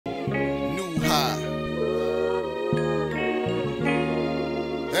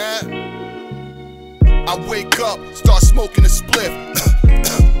wake up, start smoking a spliff.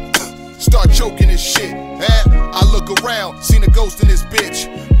 Start choking this shit, I look around, seen a ghost in this bitch.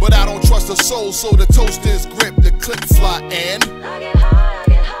 But I don't trust her soul, so the toaster is gripped, the clip fly, and I get high, I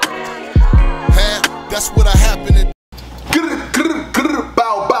get high, I get high. That's what I happen to.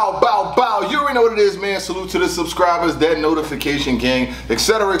 Bow, bow, bow, bow. You already know what it is, man. Salute to the subscribers, that notification gang,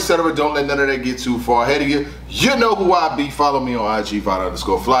 etc., etc. Don't let none of that get too far ahead of you. You know who I be. Follow me on IG,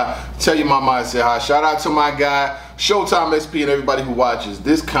 Vada_fly. Tell you my mind, say hi. Shout out to my guy, Showtime SP, and everybody who watches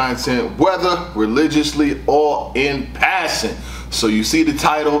this content, whether religiously or in passing. So you see the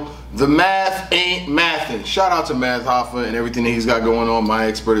title, The Math Ain't Mathin'. Shout out to Math Hoffa and everything that he's got going on, my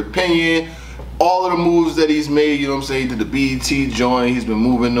expert opinion. All of the moves that he's made, you know what I'm saying? He did the BET joint, he's been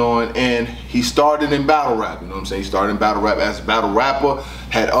moving on, and he started in battle rap, you know what I'm saying? He started in battle rap as a battle rapper,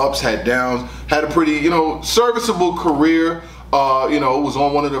 had ups, had downs, had a pretty, you know, serviceable career. You know, was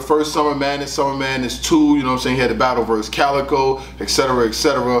on one of the first Summer Madness 2, you know what I'm saying? He had the battle versus Calico, etc.,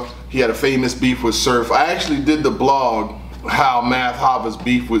 etc. He had a famous beef with Surf. I actually did the blog, how Math Hoffa's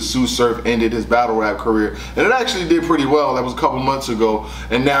beef with Sue Surf ended his battle rap career, and it actually did pretty well. That was a couple months ago,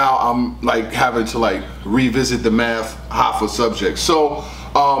 and now I'm like having to like revisit the Math Hoffa subject. So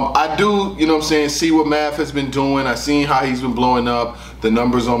I do, you know what I'm saying, see what Math has been doing. I seen how he's been blowing up. The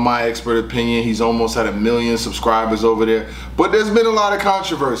numbers on my expert opinion, he's almost at 1 million subscribers over there. But there's been a lot of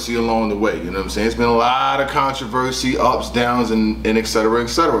controversy along the way, you know what I'm saying? It's been a lot of controversy, ups, downs, and etc.,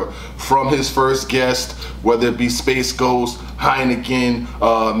 etc. From his first guest, whether it be Space Ghost, Heineken,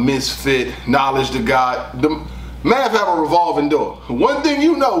 Misfit, Knowledge to God. Math have a revolving door. One thing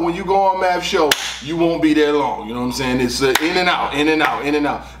you know, when you go on Math's show, you won't be there long, you know what I'm saying? It's in and out, in and out, in and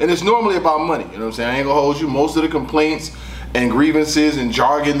out. And it's normally about money, you know what I'm saying? I ain't gonna hold you. Most of the complaints and grievances and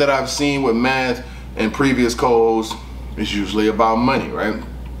jargon that I've seen with Math and previous co-hosts is usually about money, right?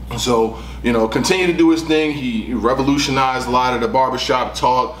 So, you know, continue to do his thing. He revolutionized a lot of the barbershop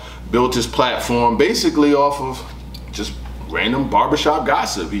talk, built his platform basically off of just random barbershop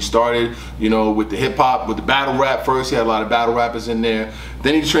gossip. He started, you know, with the hip hop, with the battle rap first. He had a lot of battle rappers in there.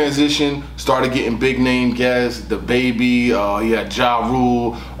 Then he transitioned, started getting big name guests, The Baby, he had Ja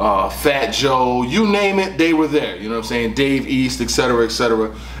Rule, Fat Joe, you name it, they were there. You know what I'm saying? Dave East, etc.,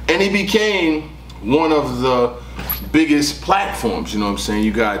 etc. And he became one of the biggest platforms, you know what I'm saying?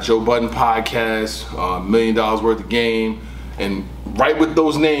 You got Joe Budden podcast, $1 million worth of game, and right with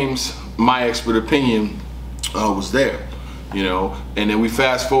those names, my expert opinion was there. You know, and then we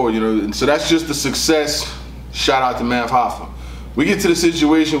fast forward, you know, and so that's just the success. Shout out to Math Hoffa. We get to the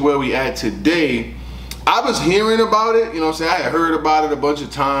situation where we at today. I was hearing about it, you know what I'm saying? I had heard about it a bunch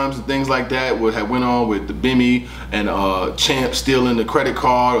of times and things like that. What had went on with the Bimmy and Champ stealing the credit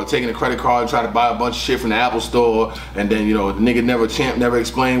card or taking the credit card and trying to buy a bunch of shit from the Apple store, and then, you know, the nigga Champ never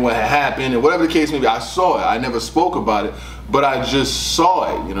explained what had happened, and whatever the case may be. I saw it. I never spoke about it, but I just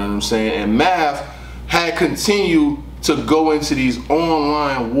saw it, you know what I'm saying? And Math had continued to go into these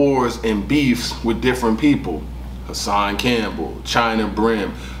online wars and beefs with different people. Hassan Campbell, China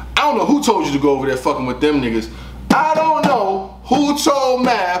Brim. I don't know who told you to go over there fucking with them niggas. I don't know who told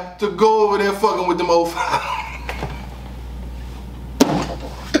Math to go over there fucking with them old Them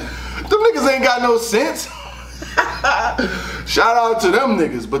niggas ain't got no sense. Shout out to them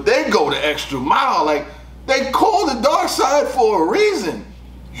niggas, but they go the extra mile. Like, they call the dark side for a reason.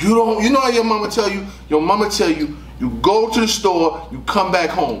 You know how your mama tell you? Your mama tell you, you go to the store, you come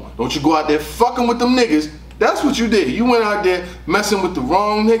back home. Don't you go out there fucking with them niggas. That's what you did. You went out there messing with the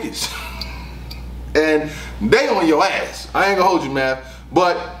wrong niggas. And they on your ass. I ain't gonna hold you, Math.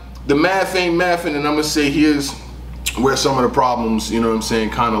 But the math ain't mathin', and I'm gonna say here's where some of the problems, you know what I'm saying,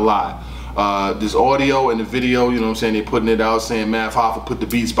 kind of lie. This audio and the video, you know what I'm saying, they putting it out saying Math Hoffa put the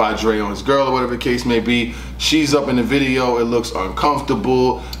Beats by Dre on his girl or whatever the case may be. She's up in the video, it looks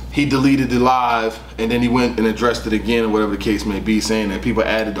uncomfortable. He deleted the live, and then he went and addressed it again, or whatever the case may be, saying that people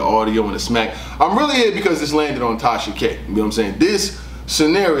added the audio and the smack. I'm really here because this landed on Tasha K. You know what I'm saying? This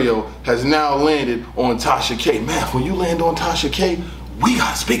scenario has now landed on Tasha K. Man, when you land on Tasha K, we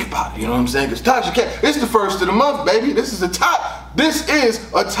gotta speak about it, you know what I'm saying? Because Tasha K, it's the first of the month, baby. This is a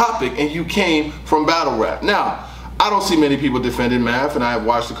topic, and you came from battle rap. Now, I don't see many people defending Math, and I have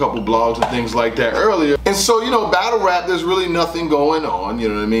watched a couple blogs and things like that earlier. And so, you know, battle rap, there's really nothing going on, you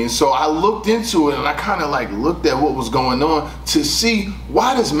know what I mean? So I looked into it, and I kind of like looked at what was going on to see,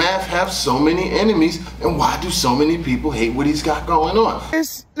 why does Math have so many enemies, and why do so many people hate what he's got going on?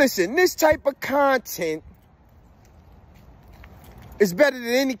 Listen, this type of content is better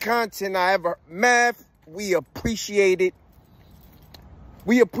than any content I ever. Math, we appreciate it.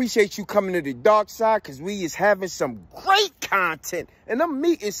 We appreciate you coming to the dark side, because we is having some great content, and I'm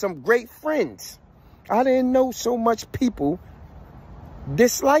meeting some great friends. I didn't know so much people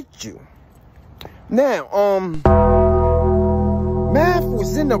disliked you. Now, Math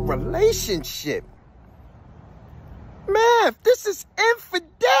was in a relationship. Math, this is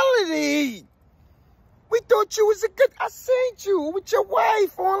infidelity. We thought you was a good... I seen you with your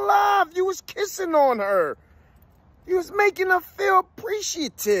wife on live. You was kissing on her. You was making her feel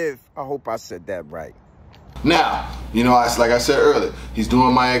appreciative. I hope I said that right. Now, you know, like I said earlier, he's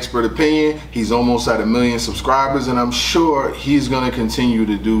doing my expert opinion. He's almost at 1 million subscribers, and I'm sure he's going to continue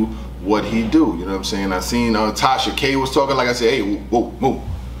to do what he do. You know what I'm saying? I seen Tasha K was talking, like I said, hey, whoa.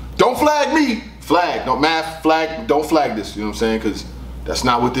 Don't flag me. Flag. Don't Math, flag. Don't flag this. You know what I'm saying? Because that's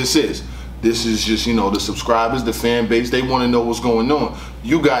not what this is. This is just, you know, the subscribers, the fan base, they want to know what's going on.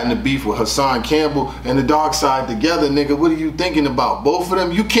 You got in the beef with Hassan Campbell and the Dark Side together, nigga. What are you thinking about? Both of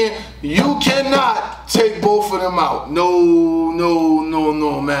them? You cannot take both of them out.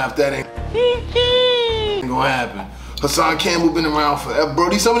 No, Math, that ain't gonna happen. Hassan Campbell been around forever.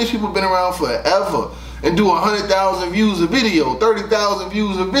 Bro, some of these people been around forever and do 100,000 views a video, 30,000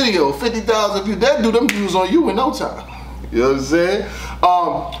 views a video, 50,000 views. That do them views on you in no time. You know what I'm saying?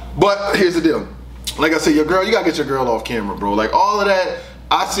 But here's the deal. Like I said, your girl, you gotta get your girl off camera, bro. Like all of that,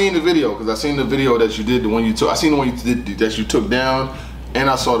 I seen the video, because I seen the video that you did, the one you took. I seen the one you did that you took down, and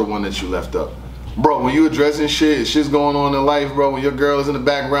I saw the one that you left up. Bro, when you addressing shit's going on in life, bro, when your girl is in the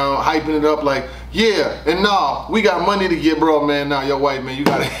background hyping it up like, yeah, and nah, we got money to get, bro, man. Nah, your wife, man,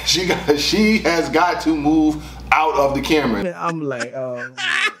 she has got to move out of the camera. I'm like, And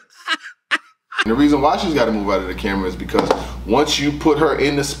the reason why she's got to move out of the camera is because once you put her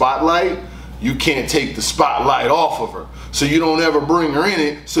in the spotlight, you can't take the spotlight off of her. So you don't ever bring her in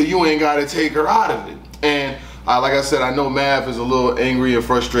it, so you ain't got to take her out of it. And like I said, I know Mav is a little angry and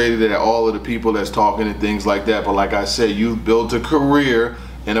frustrated at all of the people that's talking and things like that, but like I said, you've built a career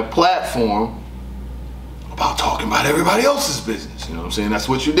and a platform about talking about everybody else's business. You know what I'm saying? That's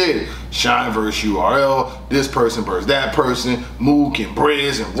what you did. Shine versus URL, this person versus that person, Mook and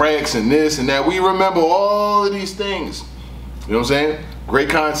Briz and Rex and this and that. We remember all of these things. You know what I'm saying? Great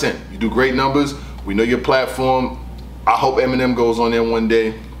content. You do great numbers. We know your platform. I hope Eminem goes on there one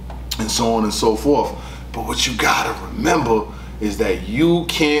day and so on and so forth. But what you gotta remember is that you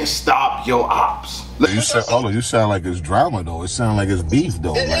can't stop your ops. You sound like it's drama though. It sounds like it's beef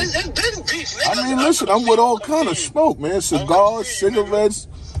though. Like, It's been beef, nigga. I mean, listen, I'm with all kind of smoke, man. Cigars, cigarettes,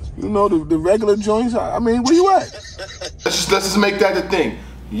 you know, the regular joints. I mean, where you at? Let's just make that the thing.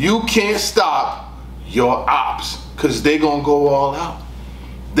 You can't stop your ops, because they gonna go all out.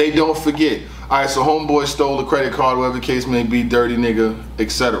 They don't forget. All right, so homeboy stole the credit card, whatever the case may be, dirty nigga,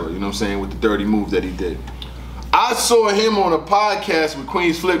 etc. You know what I'm saying, with the dirty move that he did. I saw him on a podcast with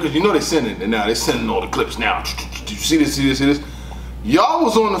Queenz Flip, because you know they're sending it now. They're sending all the clips now. Did you see this, see this, see this? Y'all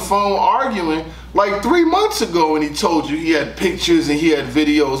was on the phone arguing like 3 months ago, and he told you he had pictures and he had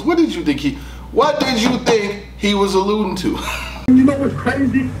videos. What did you think he was alluding to? You know what's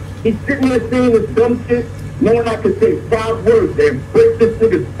crazy? He's sitting there saying this dumb shit, knowing I could say 5 words and break this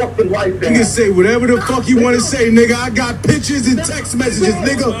nigga's fucking life down. you can say whatever the fuck you want to say, nigga. I got pictures and text messages,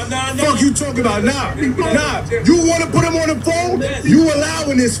 nigga. Fuck you talking about? Nah. You want to put him on the phone? You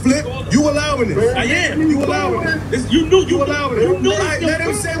allowing this, Flip? You allowing this? I am. You allowing it? You knew you allowing it. You knew it. Let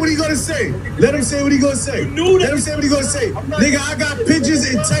him say what he gonna say. Let him say what he gonna say. Let him say what he gonna say. Nigga, I got pictures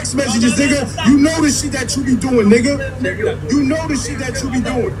and text messages, nigga. You know the shit that you be doing, nigga. You know the shit that you be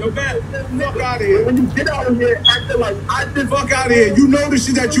doing. Fuck out of here. When you get out of here acting like I did. Fuck out of here. You know the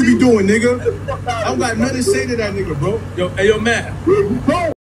shit that you be doing, nigga. I don't got nothing to say to that nigga, bro. Yo, man.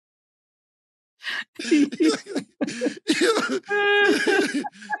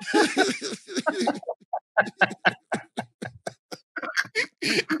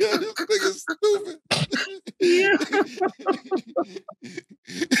 Yeah, this nigga's stupid.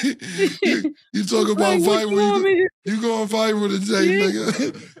 You talk about viral. You going viral today,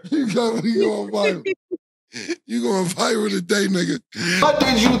 nigga. You going viral. You going viral today, nigga. What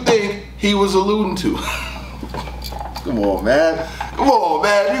did you think he was alluding to? Come on, man. Come on,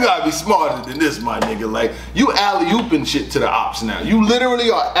 man. You gotta be smarter than this, my nigga. Like, you alley-ooping shit to the ops now. You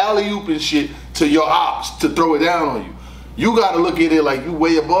literally are alley-ooping shit to your ops to throw it down on you. You gotta look at it like you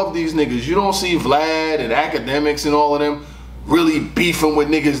way above these niggas. You don't see Vlad and academics and all of them really beefing with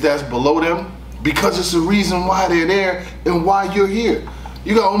niggas that's below them, because it's the reason why they're there and why you're here.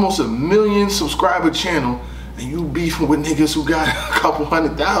 You got almost 1 million subscriber channel and you beefing with niggas who got a couple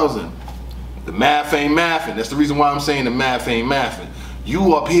 100,000. The math ain't mathing. That's the reason why I'm saying the math ain't mathing.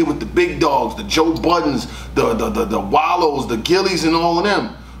 You up here with the big dogs, the Joe Buttons, the Wallows, the Gillies and all of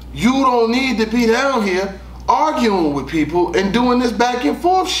them. You don't need to be down here arguing with people and doing this back and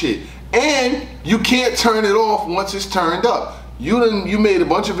forth shit. And you can't turn it off once it's turned up. You made a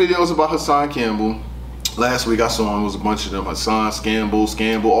bunch of videos about Hassan Campbell. Last week I saw him, was a bunch of them. Hassan,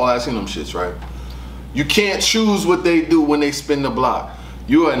 Scamble, all that, seen them shits, right? You can't choose what they do when they spin the block.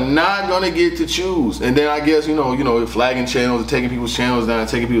 You are not gonna get to choose. And then I guess, you know, flagging channels, taking people's channels down,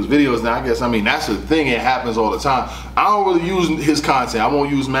 taking people's videos down. I guess, I mean, that's the thing, it happens all the time. I don't really use his content. I won't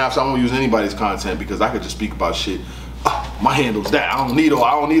use Maps, I won't use anybody's content because I could just speak about shit. My handle's that. I don't need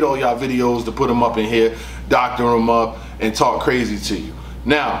all y'all videos to put them up in here, doctor them up, and talk crazy to you.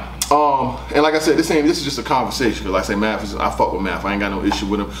 Now, and like I said, this is just a conversation. Cause like I say, Math I fuck with Math. I ain't got no issue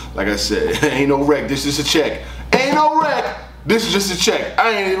with him. Like I said, ain't no wreck. This is just a check. Ain't no wreck. This is just a check.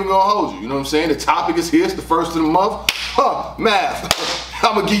 I ain't even gonna hold you. You know what I'm saying? The topic is here. It's the first of the month. Math.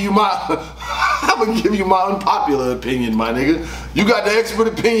 I'm gonna give you my unpopular opinion, my nigga. You got the expert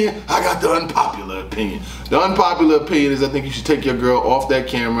opinion. I got the unpopular opinion. The unpopular opinion is I think you should take your girl off that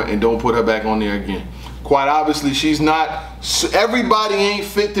camera and don't put her back on there again. Quite obviously, she's not. Everybody ain't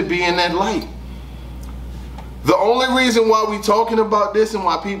fit to be in that light. The only reason why we talking about this and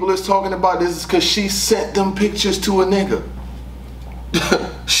why people is talking about this is because she sent them pictures to a nigga.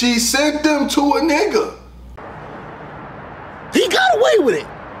 She sent them to a nigga. He got away with it,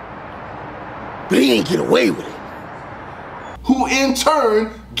 but he ain't get away with it. Who in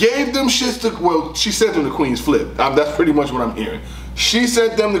turn gave them shits to, well, she sent them to Queenz Flip. That's pretty much what I'm hearing. She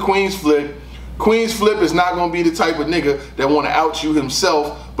sent them to Queenz Flip. Queenz Flip is not gonna be the type of nigga that wanna out you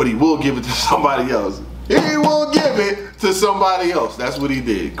himself, but he will give it to somebody else. He will give it to somebody else. That's what he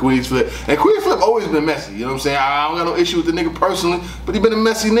did, Queenz Flip. And Queenz Flip always been messy, you know what I'm saying? I don't got no issue with the nigga personally, but he been a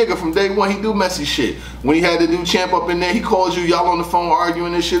messy nigga from day one. He do messy shit. When he had the new champ up in there, he calls you, y'all on the phone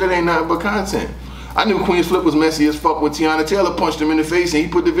arguing and shit. It ain't nothing but content. I knew Queenz Flip was messy as fuck when Tiana Taylor punched him in the face and he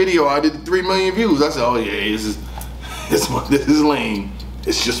put the video out, did 3 million views. I said, oh yeah, this is lame.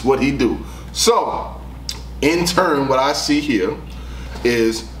 It's just what he do. So, in turn, what I see here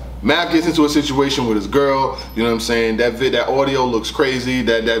is Matt gets into a situation with his girl, you know what I'm saying? That audio looks crazy.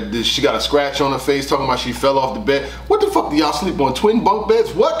 That she got a scratch on her face talking about she fell off the bed. What the fuck do y'all sleep on? Twin bunk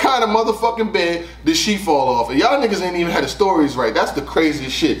beds? What kind of motherfucking bed did she fall off? And y'all niggas ain't even had the stories right. That's the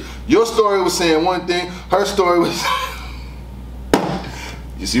craziest shit. Your story was saying one thing, her story was...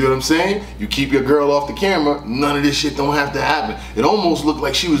 You see what I'm saying? You keep your girl off the camera, none of this shit don't have to happen. It almost looked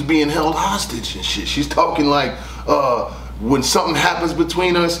like she was being held hostage and shit. She's talking like, when something happens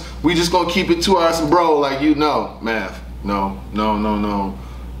between us, we just gonna keep it to us, and bro, like, you know, Math, no,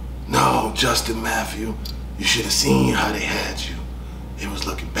 Justin Matthew, you should have seen how they had you. It was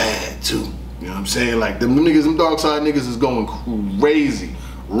looking bad too. You know what I'm saying? Like, them niggas, them dark side niggas is going crazy,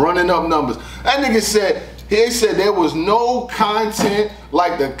 running up numbers. That nigga said, he said there was no content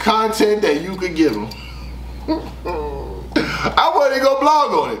like the content that you could give them. I wasn't even gonna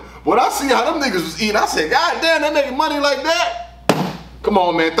blog on it. When I see how them niggas was eating, I said, God damn, they making money like that? Come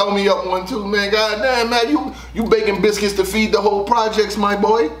on, man, throw me up one too, man. God damn, man, you baking biscuits to feed the whole projects, my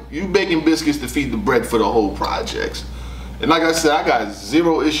boy. You baking biscuits to feed the bread for the whole projects. And like I said, I got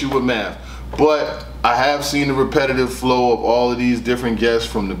zero issue with Math. But I have seen the repetitive flow of all of these different guests,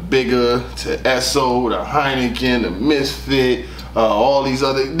 from the Bigger to Esso to Heineken to Misfit, all these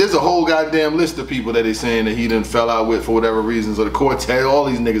other, there's a whole goddamn list of people that they saying that he done fell out with for whatever reasons, or the Quartet, all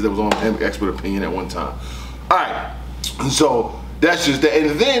these niggas that was on Expert Opinion at one time. All right, so that's just that.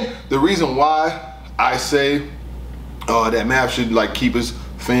 And then the reason why I say that Math should like keep his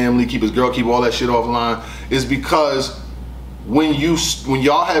family, keep his girl, keep all that shit offline is because when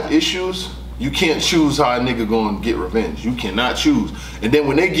y'all have issues, you can't choose how a nigga gonna get revenge. You cannot choose. And then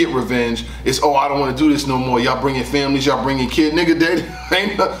when they get revenge, it's, oh, I don't wanna do this no more. Y'all bringing families, y'all bringing kids. Nigga,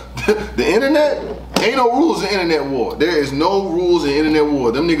 the internet, ain't no rules in internet war. There is no rules in internet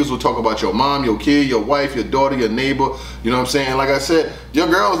war. Them niggas will talk about your mom, your kid, your wife, your daughter, your neighbor. You know what I'm saying? Like I said, your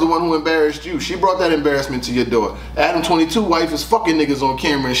girl is the one who embarrassed you. She brought that embarrassment to your door. Adam 22 wife is fucking niggas on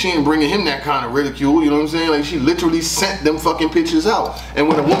camera and she ain't bringing him that kind of ridicule. You know what I'm saying? Like, she literally sent them fucking pictures out. And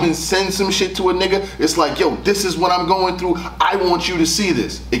when a woman sends some shit to a nigga, it's like, yo, this is what I'm going through. I want you to see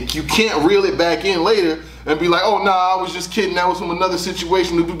this. You can't reel it back in later and be like, oh, nah, I was just kidding. That was from another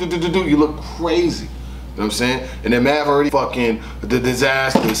situation. You look crazy. You know what I'm saying? And then Mav already fucking the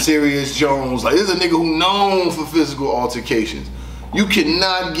disaster, Sirius Jones. Like, this is a nigga who known for physical altercations. You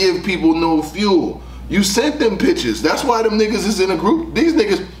cannot give people no fuel. You sent them pictures. That's why them niggas is in a group. These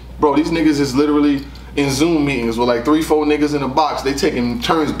niggas, bro, these niggas is literally in Zoom meetings with like 3-4 niggas in a box. They taking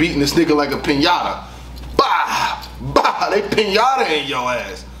turns beating this nigga like a pinata. Bah! Bah! They pinata in your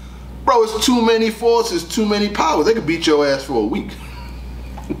ass. Bro, it's too many forces, too many powers. They could beat your ass for a week.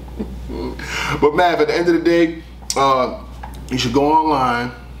 But Mav, at the end of the day, you should go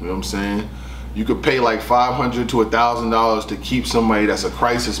online, You know what I'm saying? You could pay like $500 to $1,000 to keep somebody that's a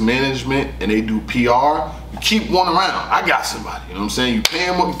crisis management and they do PR. You keep one around. I got somebody. You know what I'm saying? You pay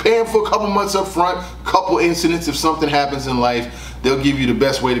them for a couple months up front, couple incidents. If something happens in life, they'll give you the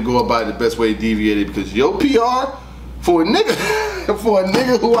best way to go about it, the best way to deviate it. Because your PR for a nigga, for a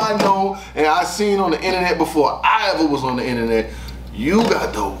nigga who I know and I seen on the internet before I ever was on the internet, you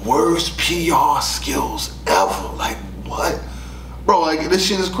got the worst PR skills ever. Like what? Bro, like this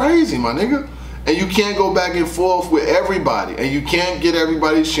shit is crazy, my nigga. And you can't go back and forth with everybody. And you can't get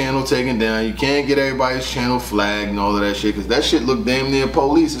everybody's channel taken down. You can't get everybody's channel flagged and all of that shit. Because that shit look damn near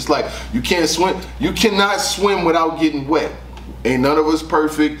police. It's like you can't swim. You cannot swim without getting wet. Ain't none of us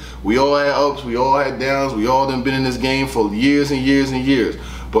perfect. We all had ups. We all had downs. We all done been in this game for years and years and years.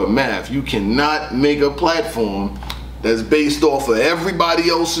 But Math, you cannot make a platform that's based off of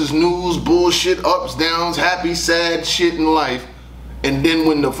everybody else's news, bullshit, ups, downs, happy, sad shit in life. And then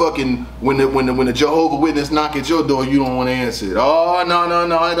when the fucking, when the Jehovah Witness knock at your door, you don't want to answer it. Oh, no, no,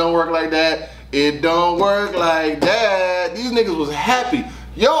 no, it don't work like that. It don't work like that. These niggas was happy.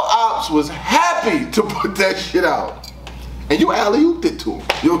 Your ops was happy to put that shit out. And you alley-ooped it to him.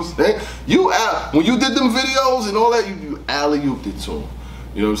 You know what I'm saying? When you did them videos and all that, you alley-ooped it to him.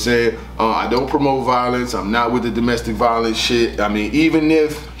 You know what I'm saying? I don't promote violence. I'm not with the domestic violence shit. I mean, even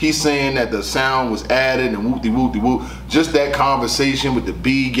if he's saying that the sound was added and whoop-de-whoop-de-whoop, just that conversation with the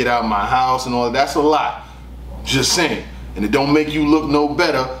bee, get out of my house and all that, that's a lot. Just saying. And it don't make you look no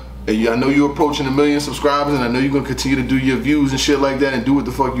better. And I know you're approaching 1 million subscribers, and I know you're gonna continue to do your views and shit like that and do what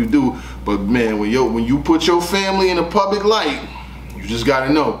the fuck you do. But man, when you put your family in a public light, you just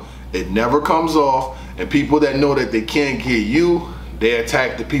gotta know it never comes off. And people that know that they can't get you, they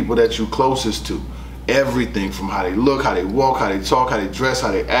attack the people that you're closest to. Everything from how they look, how they walk, how they talk, how they dress,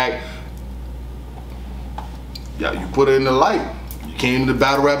 how they act. Yeah, you put it in the light. You came to the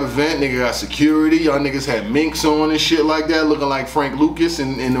battle rap event, nigga got security, y'all niggas had minks on and shit like that, looking like Frank Lucas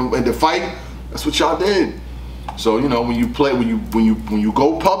in the fight. That's what y'all did. So you know when you play, when you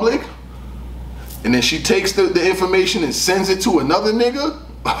go public, and then she takes the information and sends it to another nigga,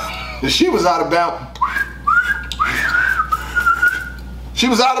 she was out of bounds. She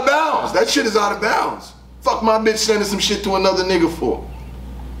was out of bounds. That shit is out of bounds. Fuck my bitch sending some shit to another nigga for.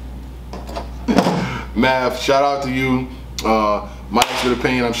 Math, shout out to you. My expert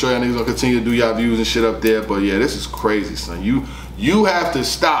opinion, I'm sure y'all niggas gonna continue to do y'all views and shit up there, but yeah, this is crazy, son. You have to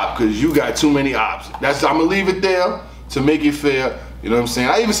stop because you got too many options. I'm gonna leave it there to make it fair. You know what I'm saying?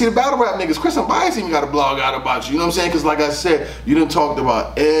 I even see the battle rap niggas. Chris and Bias even got a blog out about you. You know what I'm saying? Because like I said, you done talked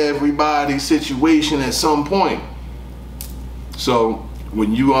about everybody's situation at some point. So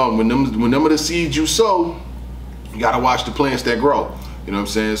when you when them of the seeds you sow, you gotta watch the plants that grow. You know what I'm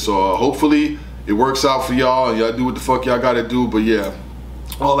saying? So hopefully it works out for y'all and y'all do what the fuck y'all gotta do. But yeah,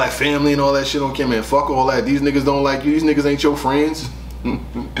 all that family and all that shit don't care, man. Fuck all that. These niggas don't like you. These niggas ain't your friends.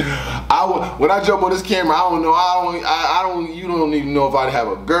 When I jump on this camera, I don't know. You don't even know if I have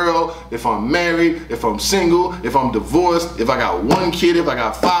a girl, if I'm married, if I'm single, if I'm divorced, if I got 1 kid, if I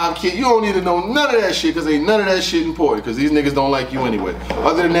got 5 kids. You don't need to know none of that shit because ain't none of that shit important because these niggas don't like you anyway.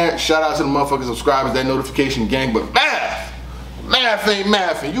 Other than that, shout out to the motherfucking subscribers, that notification gang. But math ain't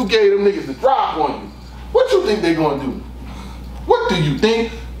mathing. You gave them niggas the drop on you. What you think they gonna do? What do you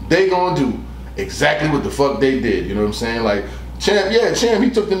think they gonna do? Exactly what the fuck they did. You know what I'm saying? Like, Champ, he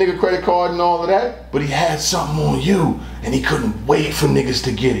took the nigga credit card and all of that, but he had something on you, and he couldn't wait for niggas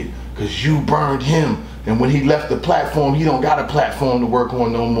to get it, because you burned him, and when he left the platform, he don't got a platform to work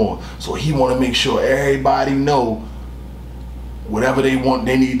on no more. So he want to make sure everybody know whatever they want,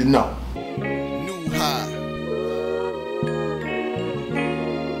 they need to know. New high.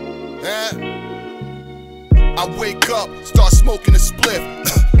 I wake up, start smoking a spliff.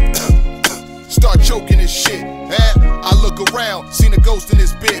 Start choking this shit, I look around, seen a ghost in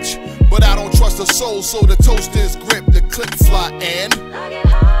this bitch, but I don't trust her soul, so the toaster is gripped, the clip fly, and